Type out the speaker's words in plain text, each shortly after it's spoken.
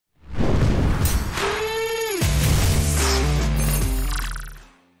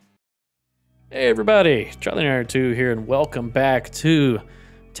Hey everybody, Charlie Nerd 2 here, and welcome back to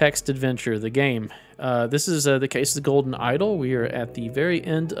Text Adventure, the game. This is the case of the Golden Idol. We are at the very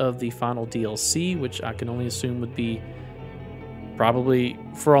end of the final DLC, which I can only assume would be probably,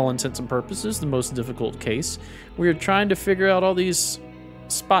 for all intents and purposes, the most difficult case. We are trying to figure out all these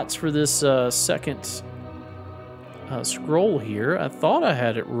spots for this second scroll here. I thought I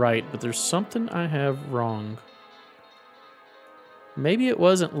had it right, but there's something I have wrong. Maybe it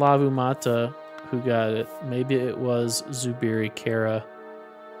wasn't Lavumata who got it. Maybe it was Zubiri Kara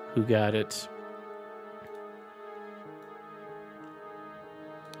who got it.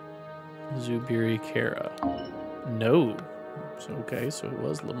 Zubiri Kara. No. So, okay, so it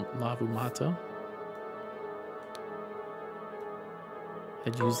was Lavumata.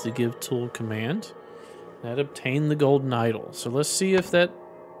 Had used the give tool command. That obtained the golden idol. So let's see if that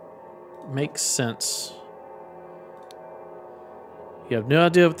makes sense. You have no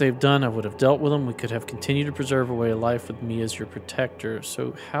idea what they've done. I would have dealt with them. We could have continued to preserve a way of life with me as your protector.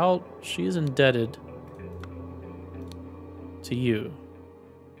 So how she is indebted to you.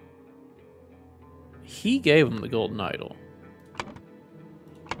 He gave him the golden idol.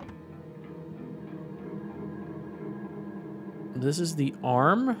 This is the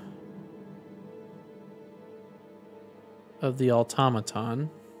arm of the automaton.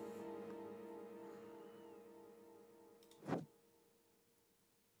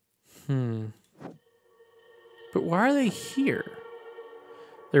 But why are they here?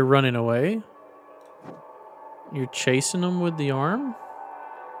 They're running away? You're chasing them with the arm?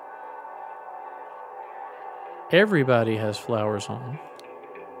 Everybody has flowers on them.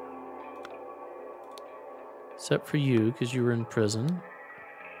 Except for you, because you were in prison.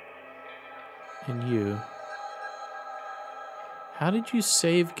 And you. How did you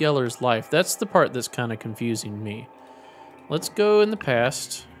save Geller's life? That's the part that's kind of confusing me. Let's go in the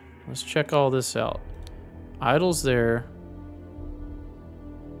past. Let's check all this out. Idol's there.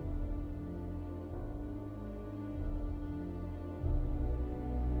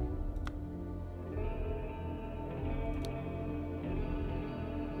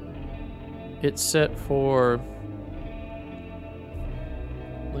 It's set for...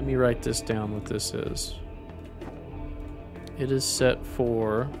 Let me write this down what this is. It is set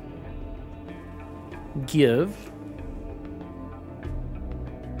for give.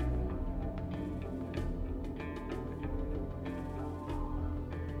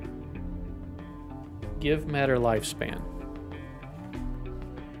 Give matter lifespan.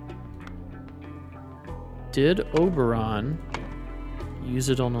 Did Oberon use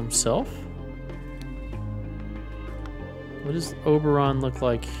it on himself? What does Oberon look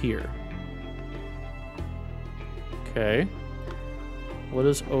like here? Okay. What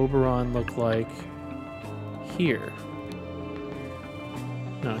does Oberon look like here?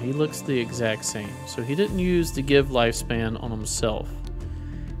 No, he looks the exact same. So he didn't use the give lifespan on himself.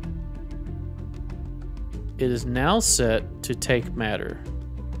 It is now set to take matter.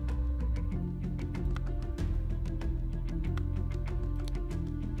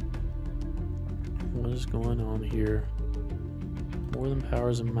 What is going on here? More than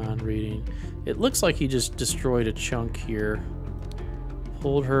powers of mind reading. It looks like he just destroyed a chunk here.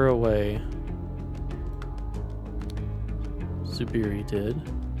 Pulled her away. Zubiri did.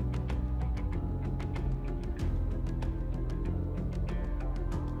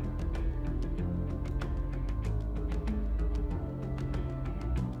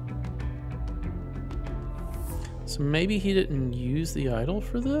 So maybe he didn't use the idol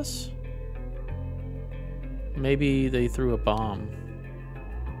for this? Maybe they threw a bomb.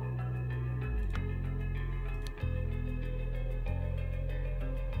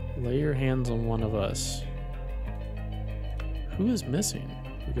 Lay your hands on one of us. Who is missing?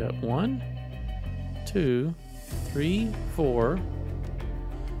 We got 1, 2, 3, 4.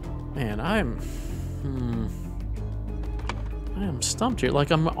 Man, I am stumped here.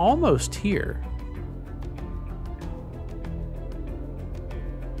 Like, I'm almost here.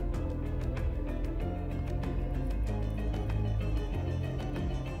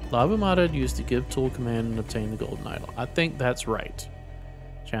 Lavumata used the give tool command and obtained the golden idol. I think that's right.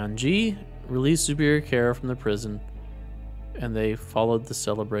 Janji released Zubiri Kara from the prison, and they followed the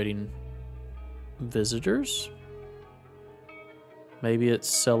celebrating visitors. Maybe it's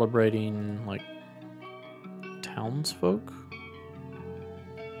celebrating, like, townsfolk?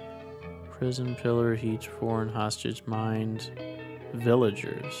 Prison pillar, heat, foreign hostage, mind,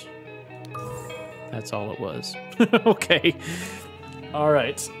 villagers. That's all it was. Okay. All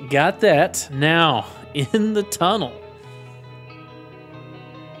right, got that. Now, in the tunnel.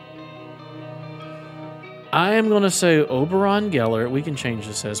 I am going to say Oberon Geller. We can change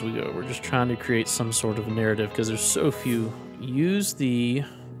this as we go. We're just trying to create some sort of narrative because there's so few. Use the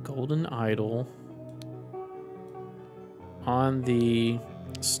golden idol on the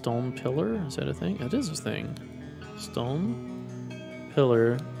stone pillar. Is that a thing? That is a thing. Stone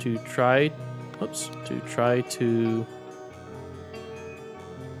pillar to try... Oops. To try to...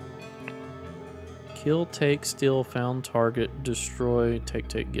 Kill, take, steal, found target, destroy,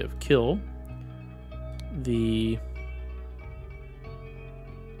 take, give. Kill the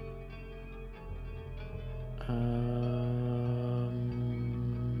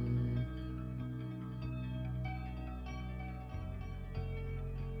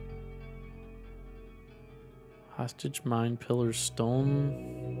hostage mine pillar stone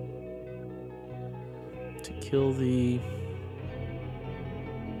to kill the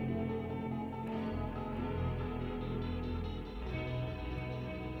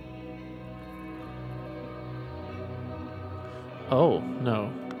oh,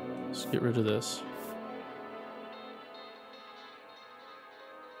 no. Let's get rid of this.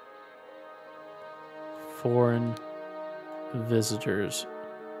 Foreign visitors.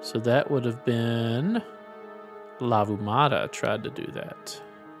 So that would have been... Lavumada tried to do that.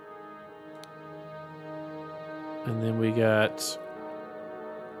 And then we got...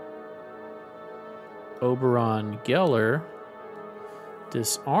 Oberon Geller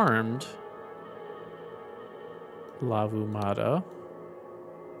disarmed Lavumada.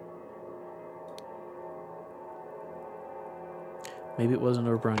 Maybe it wasn't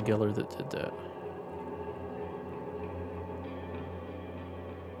Oberon Geller that did that.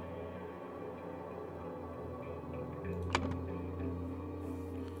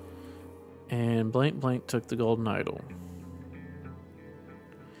 And blank took the golden idol.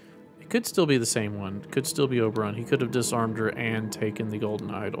 It could still be the same one. It could still be Oberon. He could have disarmed her and taken the golden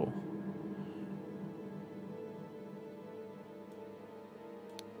idol.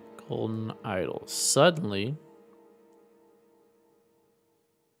 Golden idol. Suddenly,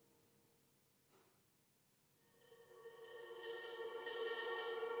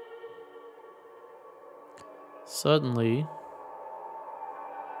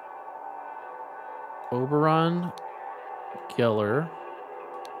 Oberon Geller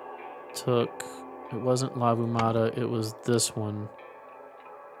took, it wasn't Lavumada, it was this one.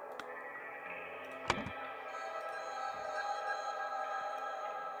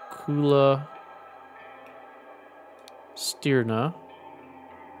 Kula Stirna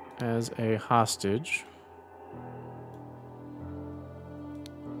as a hostage.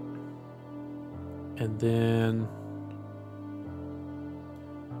 And then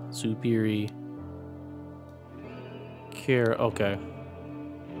Zubiri Care, okay.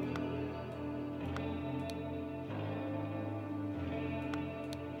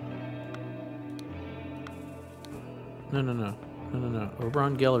 No.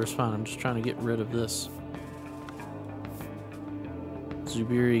 Oberon Geller is fine. I'm just trying to get rid of this.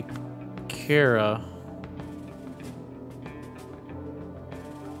 Zubiri Kara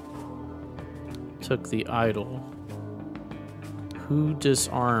took the idol. Who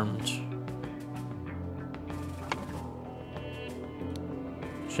disarmed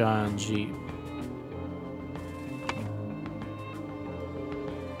Janji?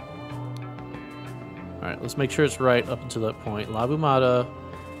 Alright, let's make sure it's right up until that point. Lavumada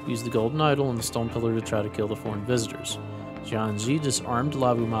used the golden idol and the stone pillar to try to kill the foreign visitors. Janji disarmed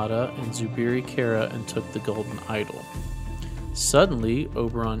Lavumada and Zubiri Kara and took the golden idol. Suddenly,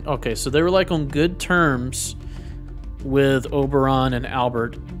 Oberon... Okay, so they were like on good terms with Oberon and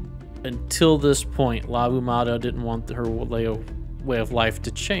Albert until this point. Lavumada didn't want her way of life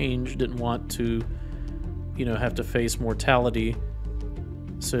to change, didn't want to, you know, have to face mortality.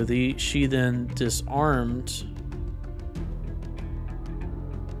 So she then disarmed,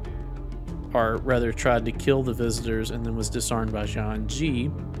 or rather tried to kill the visitors, and then was disarmed by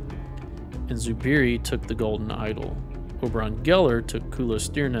Janji. And Zubiri took the golden idol. Oberon Geller took Kula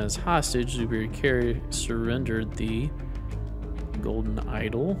Stirna as hostage. Zubiri Kara surrendered the golden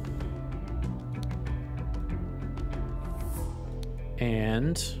idol.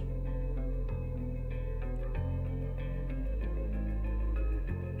 And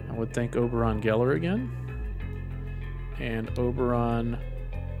I would think Oberon Geller again. And Oberon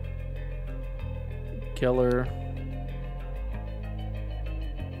Geller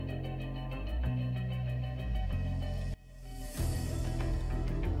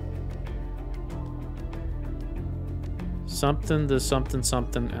something to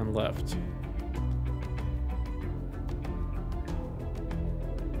something and left.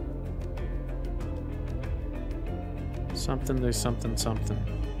 Something to something.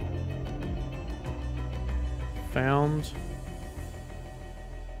 Found.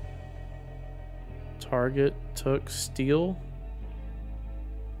 Target took steal.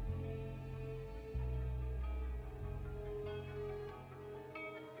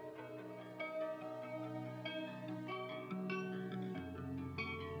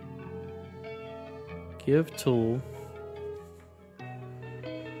 Give tool.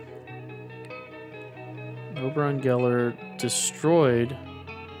 Oberon Geller destroyed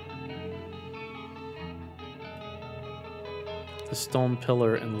the stone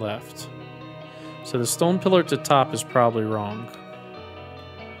pillar and left. So the stone pillar at the top is probably wrong.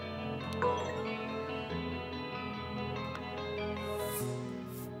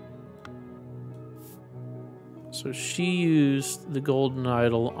 So she used the golden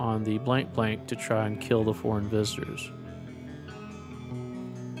idol on the blank blank to try and kill the foreign visitors.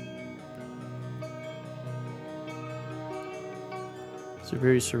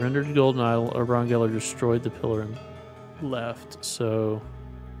 Zubiri surrendered the golden idol. Oberon Geller destroyed the pillar and left. So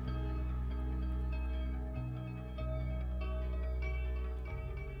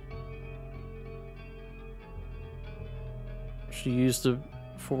she used the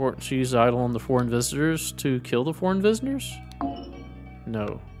idol on the foreign visitors to kill the foreign visitors?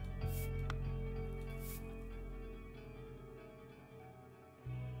 No.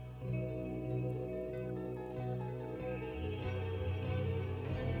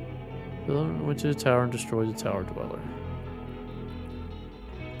 Villain went to the tower and destroyed the tower dweller.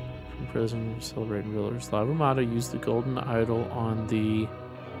 From prison, celebrating villagers. Lavumata used the golden idol on the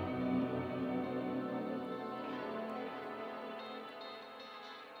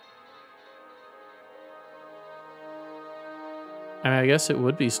I mean, I guess it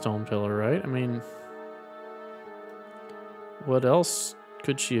would be stone pillar, right? I mean, what else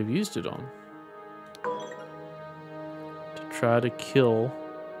could she have used it on? To try to kill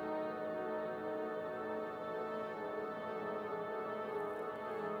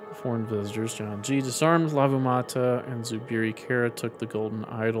the foreign visitors. John G. disarmed Lavumata, and Zubiri Kara took the golden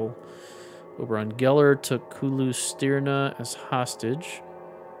idol. Oberon Geller took Kulu Stirna as hostage.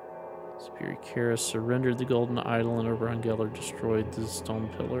 Zubiri Kara surrendered the golden idol, and Oberon Geller destroyed the stone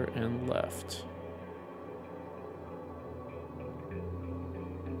pillar and left.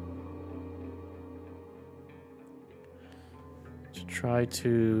 To try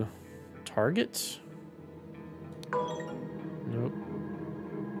to target? Nope.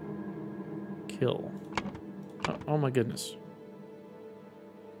 Kill. Oh my goodness.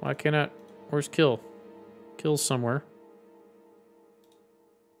 Why can't I? Where's kill? Kill somewhere.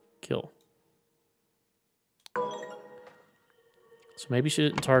 Kill. So maybe she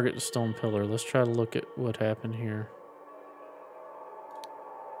didn't target the stone pillar. Let's try to look at what happened here.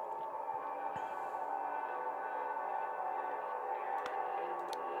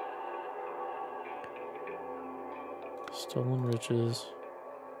 Stolen riches.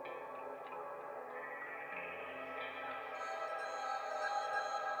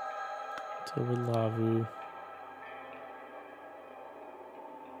 Tilted Lavu.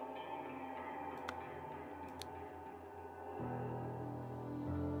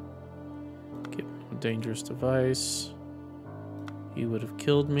 Dangerous device. He would have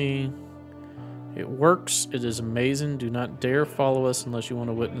killed me. It works. It is amazing. Do not dare follow us unless you want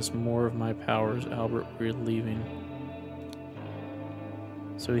to witness more of my powers. Albert, we're leaving.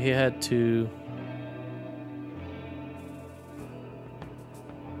 So he had to...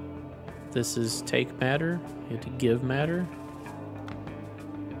 This is take matter. He had to give matter.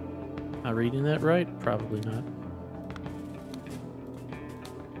 Am I reading that right? Probably not.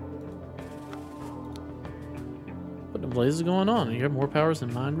 What the blaze is going on? You have more powers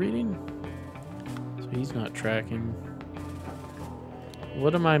than mind reading? So he's not tracking.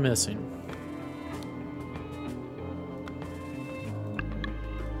 What am I missing?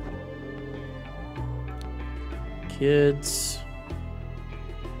 Kids.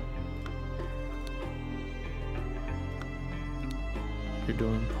 You're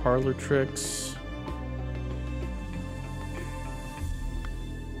doing parlor tricks.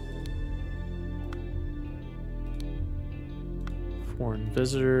 Foreign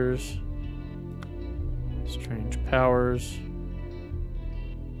visitors. Strange powers.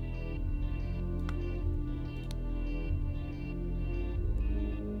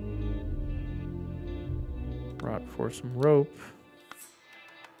 Rock for some rope.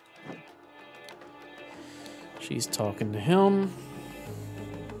 She's talking to him.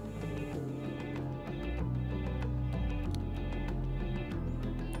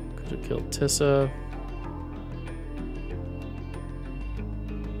 Could have killed Tissa.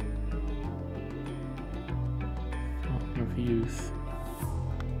 Youth.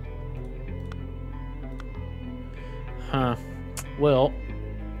 Huh. Well,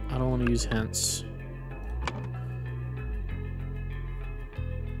 I don't want to use hints.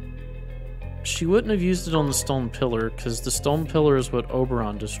 She wouldn't have used it on the stone pillar, because the stone pillar is what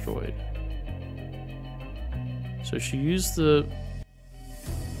Oberon destroyed. So she used the...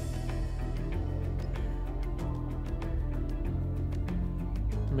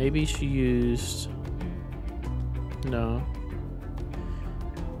 Maybe she used... No.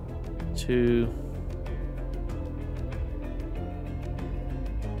 To...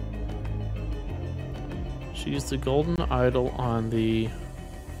 She used the golden idol on the...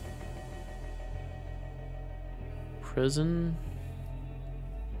 prison.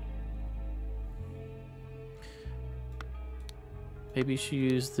 Maybe she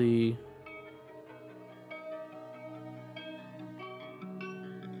used the...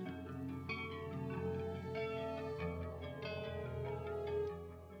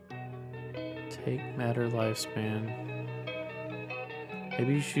 Take matter lifespan.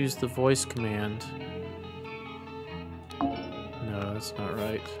 Maybe she used the voice command. No, that's not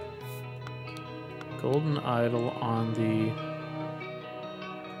right. Golden idol on the...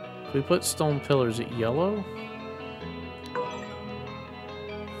 If we put stone pillars at yellow?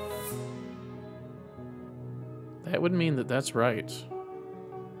 That would mean that that's right.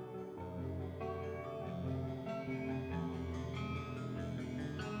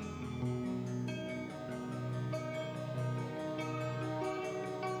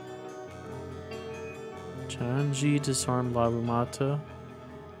 Janji disarmed Labumata.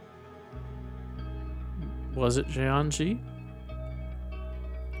 Was it Jianji?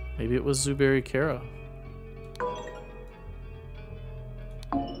 Maybe it was Zuberi Kara.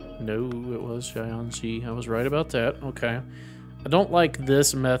 No, it was Jianji. I was right about that. Okay. I don't like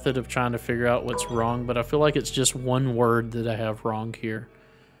this method of trying to figure out what's wrong, but I feel like it's just one word that I have wrong here.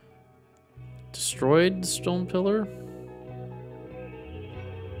 Destroyed the stone pillar?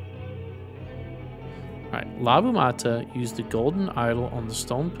 Alright, Labumata used the golden idol on the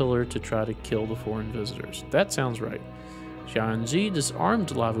stone pillar to try to kill the foreign visitors. That sounds right. Jianji disarmed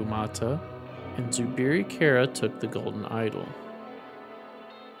Labumata, and Zuberi Kara took the golden idol.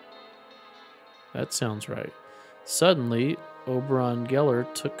 That sounds right. Suddenly, Oberon Geller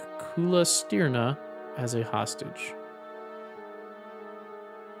took Kula Stirna as a hostage.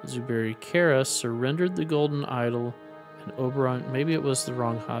 Zuberi Kara surrendered the golden idol, and Oberon... Maybe it was the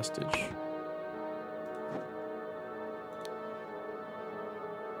wrong hostage.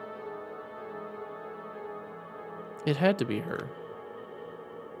 It had to be her.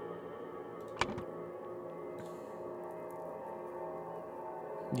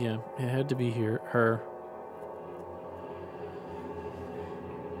 Yeah, it had to be her.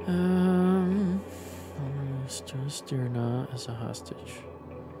 Stirna as a hostage.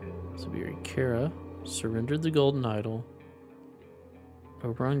 Zuberi Kara surrendered the golden idol.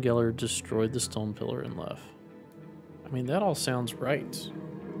 Oberon Geller destroyed the stone pillar and left. I mean, that all sounds right.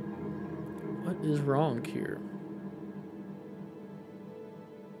 What is wrong here?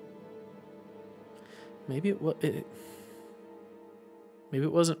 Maybe maybe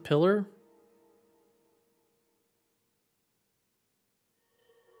it wasn't pillar.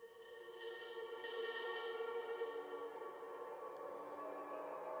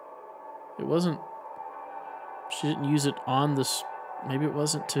 It wasn't. She didn't use it on this. Maybe it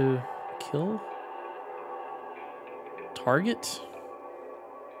wasn't to kill. Target.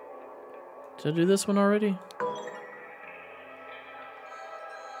 Did I do this one already?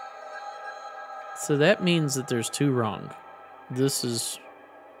 So that means that there's two wrong. This is...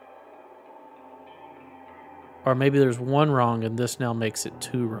 Or maybe there's one wrong and this now makes it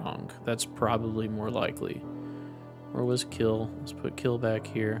two wrong. That's probably more likely. Or was kill? Let's put kill back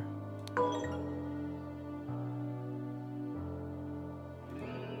here.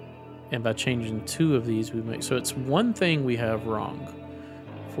 And by changing two of these, we make... So it's one thing we have wrong.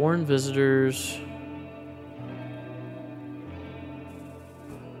 Foreign visitors...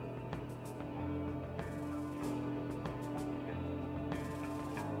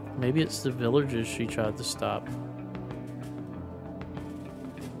 Maybe it's the villagers she tried to stop.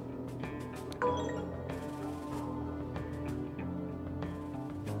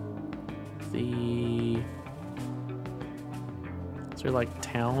 Is there like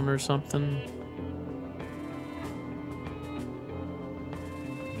town or something?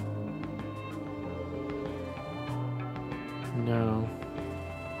 No.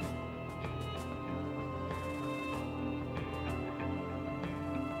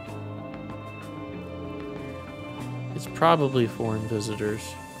 It's probably foreign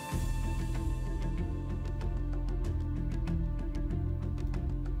visitors.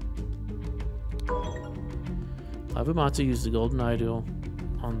 Labumata used the golden idol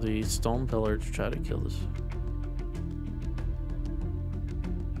on the stone pillar to try to kill this.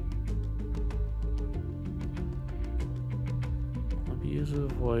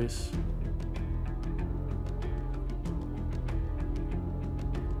 Abusive voice.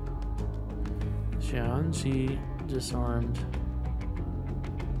 Xianji disarmed.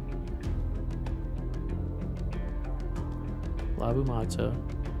 Labumata.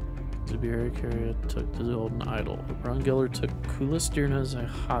 Zubiri Carrier took the golden idol. Obrangiller took Kulistirna as a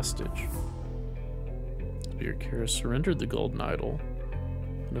hostage. Zubiri Carrier surrendered the golden idol.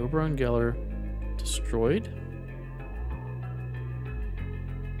 And Obrangiller destroyed.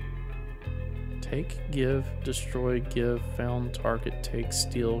 Take, give, destroy, give, found, target, take,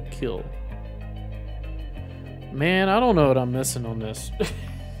 steal, kill. Man, I don't know what I'm missing on this.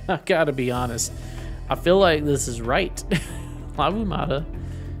 I gotta be honest. I feel like this is right. Labumata.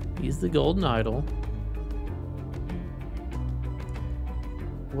 He's the golden idol.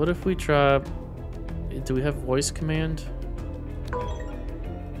 What if we try... Do we have voice command?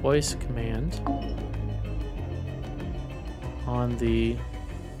 Voice command. On the...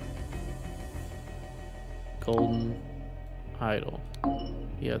 golden idol.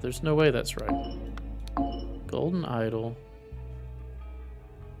 Yeah, there's no way that's right. Golden idol.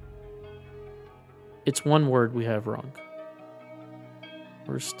 It's one word we have wrong.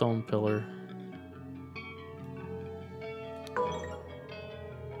 Where's stone pillar?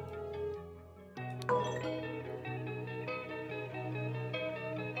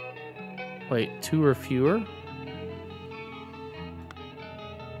 Wait, 2 or fewer?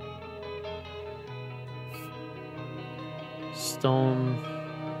 Stone.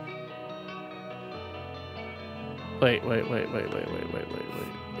 Wait.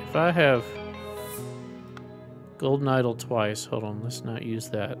 If I have golden idol twice, hold on, let's not use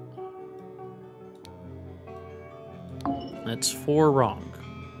that. That's 4 wrong.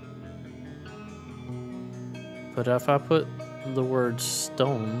 But if I put the word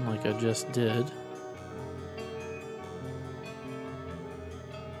stone like I just did,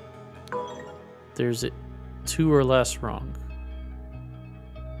 there's 2 or less wrong.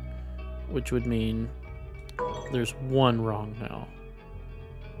 Which would mean there's 1 wrong now.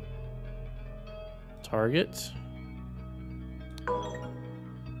 Target.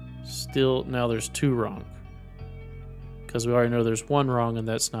 Still, now there's 2 wrong. Because we already know there's 1 wrong and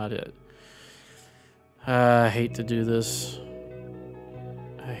that's not it. I hate to do this.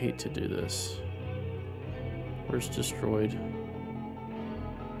 I hate to do this. Where's destroyed?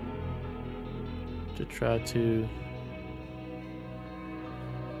 To try to...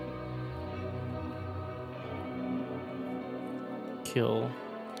 kill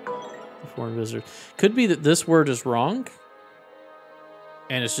the foreign visitor. Could be that this word is wrong.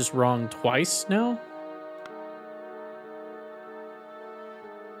 And it's just wrong twice now.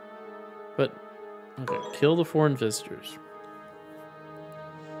 But, okay, kill the foreign visitors.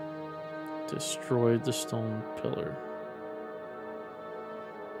 Destroyed the stone pillar.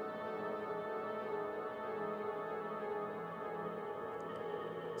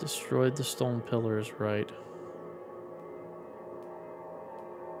 Destroyed the stone pillar is right.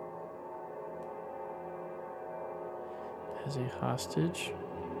 As a hostage.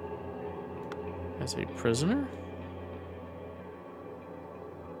 As a prisoner.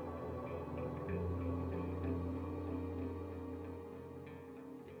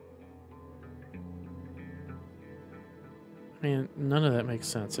 I mean, none of that makes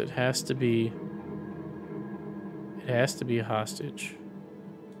sense. It has to be a hostage.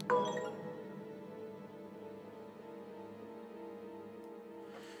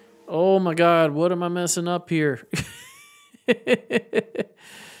 Oh my God, what am I messing up here?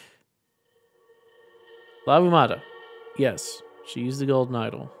 Labumata. Yes, she used the golden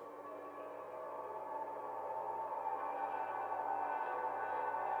idol.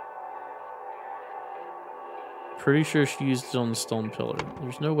 Pretty sure she used it on the stone pillar.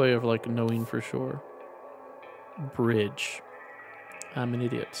 There's no way of like knowing for sure. Bridge. I'm an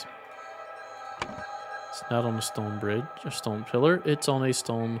idiot. It's not on a stone bridge, a stone pillar. It's on a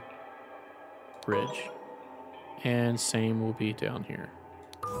stone bridge. And same will be down here.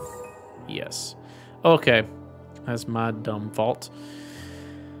 Yes. Okay. That's my dumb fault.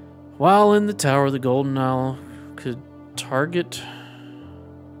 While in the tower, the golden owl could target...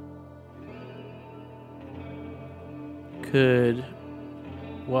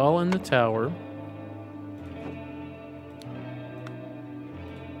 While in the tower...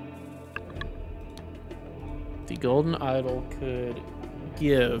 The golden idol could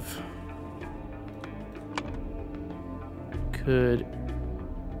give...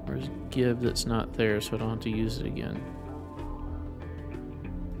 Where's give that's not there, so I don't have to use it again.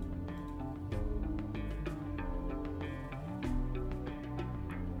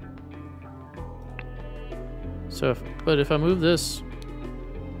 So, but if I move this,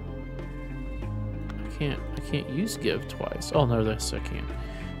 I can't use give twice. Oh no, this I can.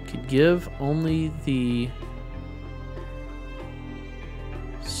 Could give only the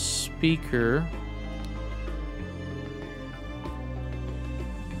speaker.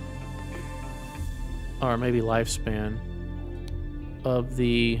 Or maybe lifespan of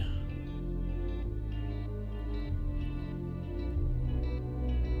the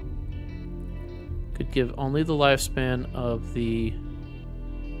could give only the lifespan of the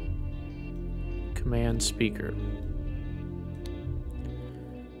command speaker.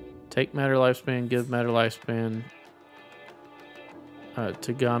 Take matter lifespan, give matter lifespan.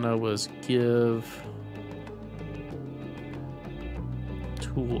 Tagana was give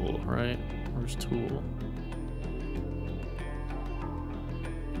tool, right? Where's tool?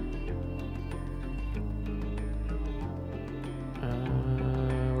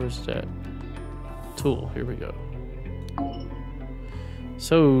 Where's that? Tool, here we go.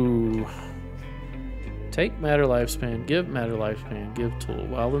 So, take matter lifespan, give tool.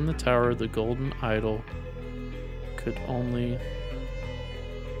 While in the tower, the golden idol could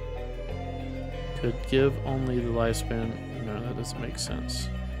give only the lifespan. No, that doesn't make sense.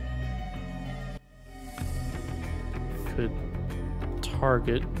 Could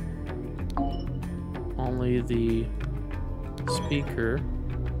target only the speaker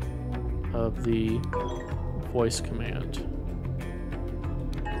of the voice command.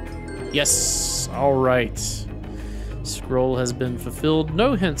 Yes! Alright. Scroll has been fulfilled.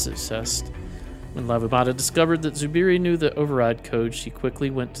 No hints accessed. When Lavabata discovered that Zubiri knew the override code, she quickly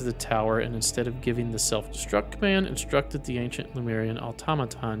went to the tower and instead of giving the self-destruct command, instructed the ancient Lemurian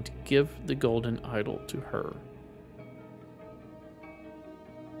automaton to give the golden idol to her.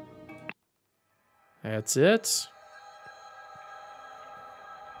 That's it.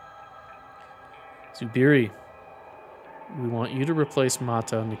 Zubiri, we want you to replace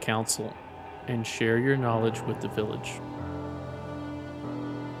Mata in the council and share your knowledge with the village.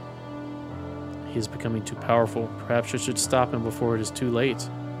 He is becoming too powerful. Perhaps I should stop him before it is too late.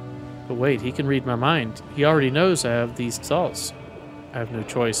 But wait, he can read my mind. He already knows I have these thoughts. I have no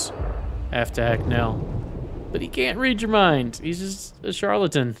choice. I have to act now. But he can't read your mind. He's just a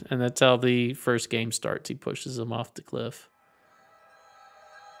charlatan. And that's how the first game starts. He pushes him off the cliff.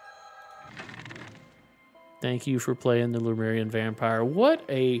 Thank you for playing the Lemurian Vampire. What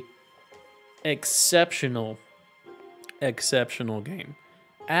a exceptional game.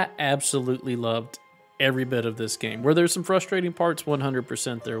 I absolutely loved every bit of this game. Were there some frustrating parts?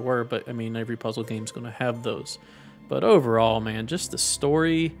 100% there were, but I mean, every puzzle game's going to have those. But overall, man, just the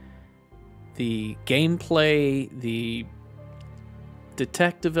story, the gameplay, the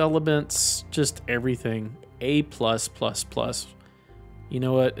detective elements, just everything. A+++. You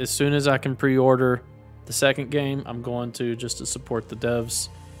know what? As soon as I can pre-order the second game, I'm going to, just to support the devs.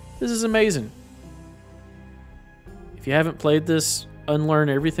 This is amazing. If you haven't played this, unlearn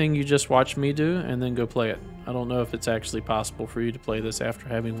everything you just watched me do and then go play it. I don't know if it's actually possible for you to play this after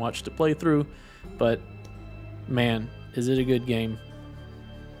having watched it play through, but man, is it a good game.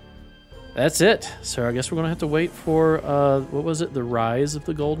 That's it. So I guess we're going to have to wait for, what was it? The Rise of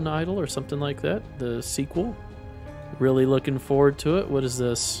the Golden Idol or something like that? The sequel. Really looking forward to it. What is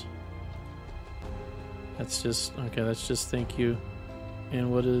this? That's just, okay, that's just thank you.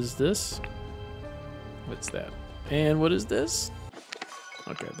 And what is this? What's that? And what is this?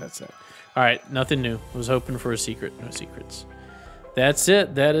 Okay, that's it. All right, nothing new. I was hoping for a secret. No secrets. That's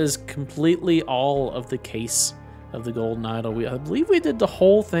it. That is completely all of the case of the Golden Idol. I believe we did the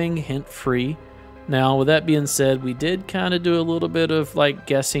whole thing hint-free. Now, with that being said, we did kind of do a little bit of like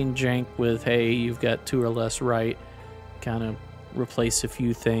guessing jank with, hey, you've got 2 or less right. Kind of replace a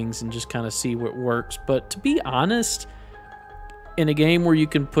few things and just kind of see what works. But to be honest, in a game where you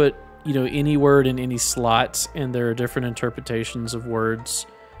can put, you know, any word in any slots and there are different interpretations of words,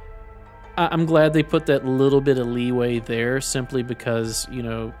 I'm glad they put that little bit of leeway there, simply because, you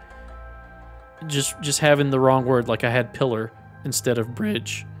know, just having the wrong word, like I had pillar instead of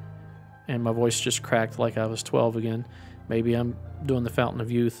bridge and my voice just cracked like I was 12 again. Maybe I'm doing the Fountain of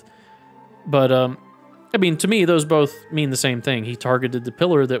Youth. But I mean, to me, those both mean the same thing. He targeted the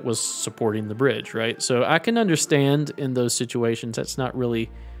pillar that was supporting the bridge, right? So I can understand in those situations. That's not really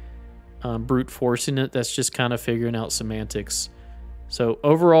brute forcing it. That's just kind of figuring out semantics. So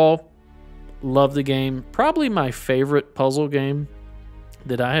overall, love the game. Probably my favorite puzzle game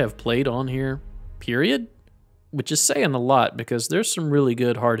that I have played on here, period. which is saying a lot because there's some really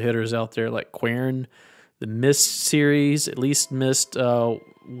good hard hitters out there like Quern, the Myst series, at least Myst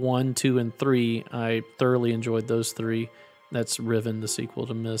 1, 2, and 3. I thoroughly enjoyed those 3. That's Riven, the sequel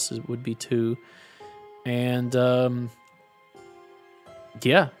to Myst, it would be 2. And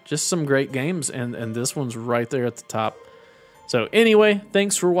yeah, just some great games, and this one's right there at the top. So anyway,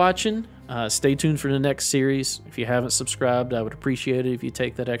 thanks for watching. Stay tuned for the next series. If you haven't subscribed, I would appreciate it if you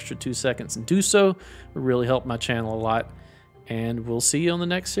take that extra 2 seconds and do so. It would really help my channel a lot. And we'll see you on the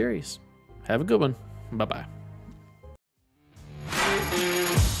next series. Have a good one. Bye-bye.